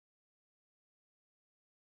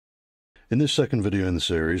In this second video in the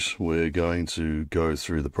series, we're going to go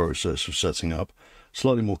through the process of setting up a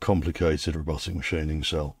slightly more complicated robotic machining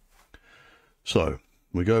cell. So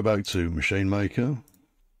we go back to machinemaker,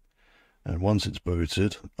 and once it's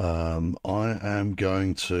booted, I am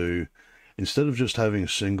going to, instead of just having a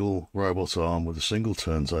single robot arm with a single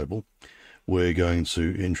turntable, we're going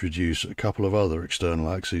to introduce a couple of other external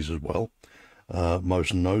axes as well.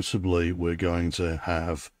 Most notably, we're going to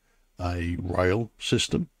have a rail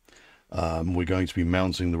system. We're going to be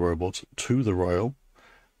mounting the robot to the rail,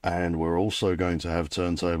 and we're also going to have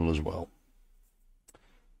turntable as well.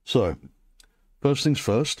 So, first things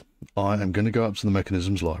first, I am going to go up to the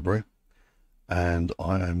mechanisms library, and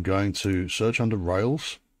I am going to search under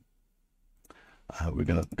rails. We're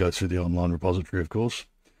going to go through the online repository, of course.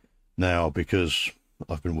 Now, because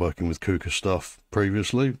I've been working with KUKA stuff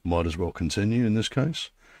previously, might as well continue in this case.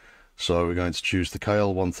 So we're going to choose the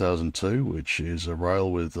KL1002, which is a rail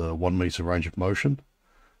with a 1 meter range of motion.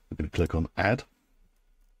 We're going to click on Add,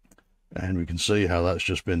 and we can see how that's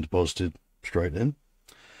just been deposited straight in.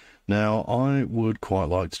 Now, I would quite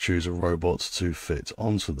like to choose a robot to fit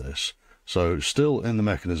onto this. So still in the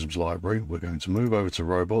mechanisms library, we're going to move over to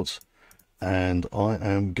robots, and I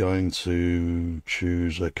am going to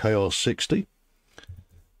choose a KR60.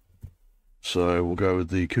 So we'll go with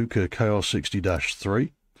the KUKA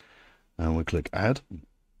KR60-3. And we click Add.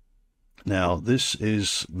 Now, this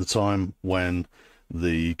is the time when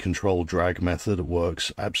the control drag method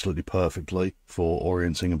works absolutely perfectly for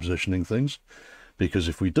orienting and positioning things, because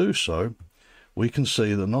if we do so, we can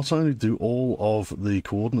see that not only do all of the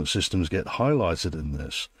coordinate systems get highlighted in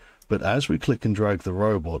this, but as we click and drag the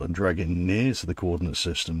robot and drag it near to the coordinate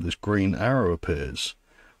system, this green arrow appears,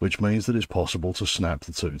 which means that it's possible to snap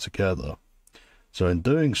the two together. So in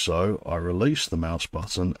doing so, I release the mouse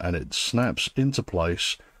button and it snaps into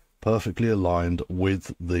place, perfectly aligned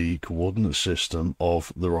with the coordinate system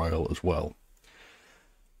of the rail as well.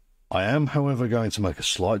 I am, however, going to make a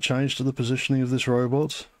slight change to the positioning of this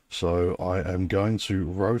robot. So I am going to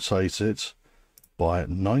rotate it by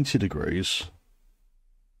 90 degrees.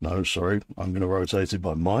 No, sorry, I'm going to rotate it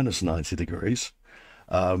by minus 90 degrees.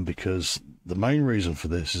 Because the main reason for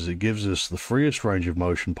this is it gives us the freest range of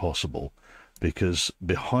motion possible. Because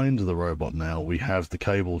behind the robot now we have the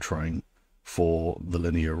cable train for the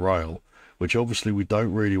linear rail, which obviously we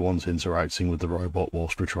don't really want interacting with the robot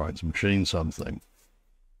whilst we're trying to machine something.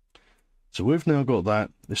 So we've now got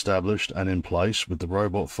that established and in place with the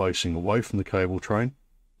robot facing away from the cable train.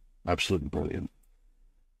 Absolutely brilliant.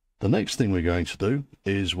 The next thing we're going to do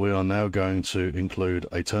is we are now going to include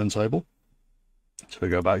a turntable. So we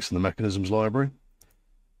go back to the mechanisms library.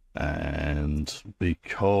 And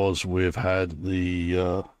because we've had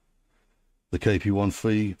the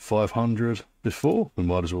KP1 500 before, we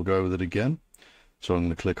might as well go with it again. So I'm going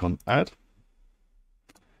to click on Add,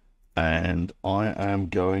 and I am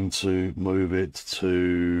going to move it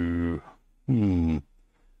to where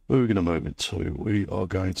are we going to move it to? We are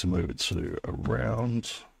going to move it to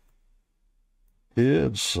around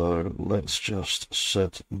here. So let's just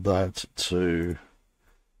set that to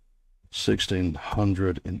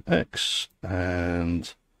 1600 in X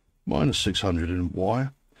and minus 600 in Y.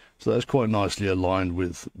 So that's quite nicely aligned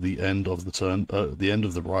with the end of the end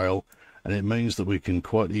of the rail, and it means that we can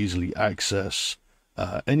quite easily access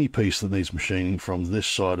any piece that needs machining from this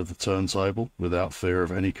side of the turntable without fear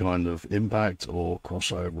of any kind of impact or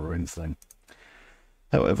crossover or anything.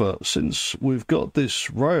 However, since we've got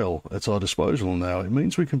this rail at our disposal now, it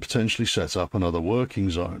means we can potentially set up another working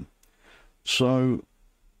zone. So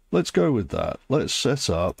let's go with that. Let's set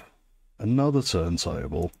up another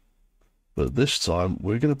turntable, but this time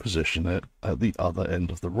we're going to position it at the other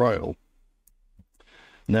end of the rail.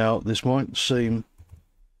 Now, this might seem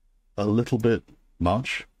a little bit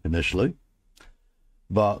much initially,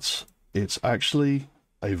 but it's actually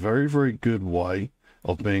a very, very good way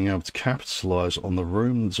of being able to capitalize on the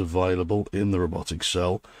room that's available in the robotic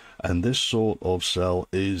cell. And this sort of cell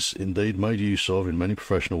is indeed made use of in many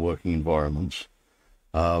professional working environments.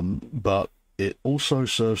 But it also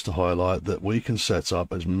serves to highlight that we can set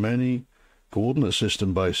up as many coordinate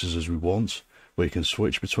system bases as we want. We can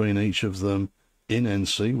switch between each of them in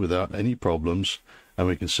ENCY without any problems, and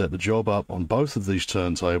we can set the job up on both of these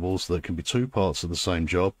turntables. That can be two parts of the same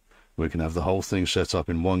job. We can have the whole thing set up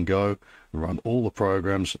in one go, run all the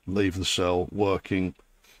programs, leave the cell working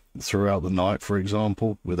throughout the night, for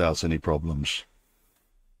example, without any problems.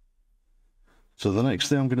 So the next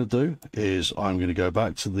thing I'm going to do is I'm going to go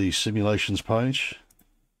back to the simulations page,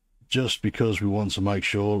 just because we want to make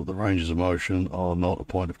sure that the ranges of motion are not a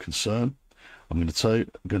point of concern. I'm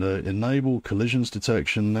going to enable collisions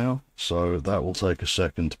detection now, so that will take a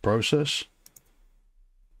second to process.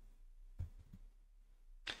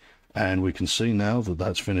 And we can see now that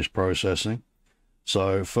that's finished processing.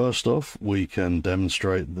 So first off, we can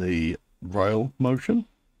demonstrate the rail motion,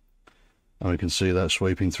 and we can see that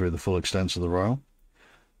sweeping through the full extent of the rail.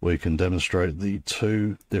 We can demonstrate the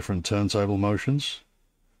two different turntable motions,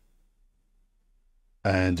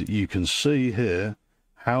 and you can see here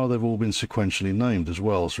how they've all been sequentially named as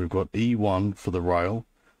well. So we've got E1 for the rail,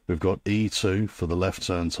 we've got E2 for the left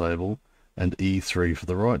turntable, and E3 for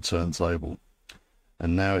the right turntable.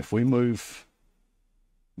 And now if we move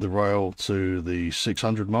the rail to the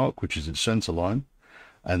 600 mark, which is its center line,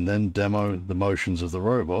 and then demo the motions of the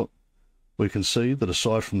robot, we can see that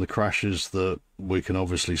aside from the crashes that we can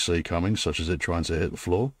obviously see coming, such as it trying to hit the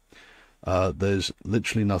floor, there's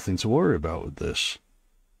literally nothing to worry about with this.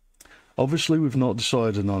 Obviously we've not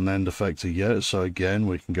decided on an end effector yet, so again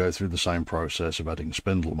we can go through the same process of adding a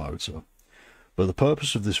spindle motor. But the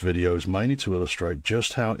purpose of this video is mainly to illustrate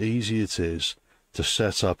just how easy it is to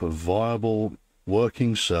set up a viable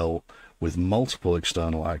working cell with multiple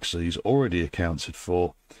external axes already accounted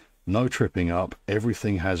for, no tripping up,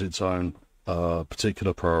 everything has its own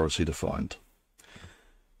particular priority defined.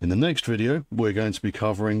 In the next video, we're going to be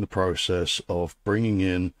covering the process of bringing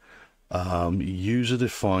in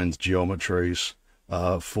user-defined geometries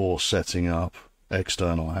for setting up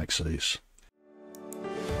external axes.